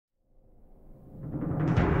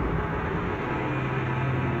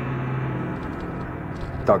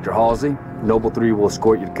Dr. Halsey, Noble 3 will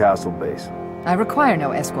escort you to Castle Base. I require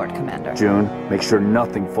no escort, Commander. June, make sure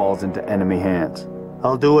nothing falls into enemy hands.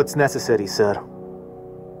 I'll do what's necessary, sir.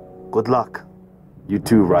 Good luck. You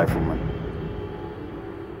too, Rifleman.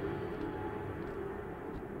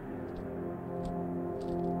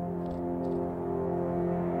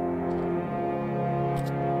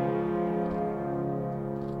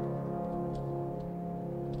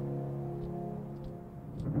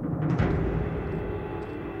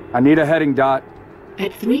 I need a heading, Dot.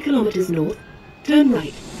 At 3 kilometers north, turn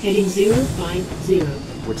right, heading 050.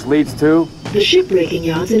 Which leads to? The shipbreaking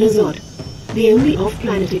yards in Azod, the only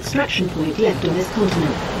off-planet extraction point left on this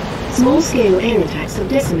continent. Small-scale air attacks have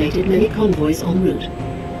decimated many convoys en route.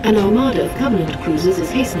 An armada of Covenant cruisers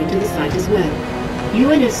is hastening to the site as well.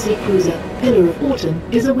 UNSC cruiser Pillar of Autumn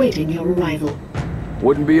is awaiting your arrival.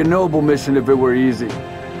 Wouldn't be a noble mission if it were easy.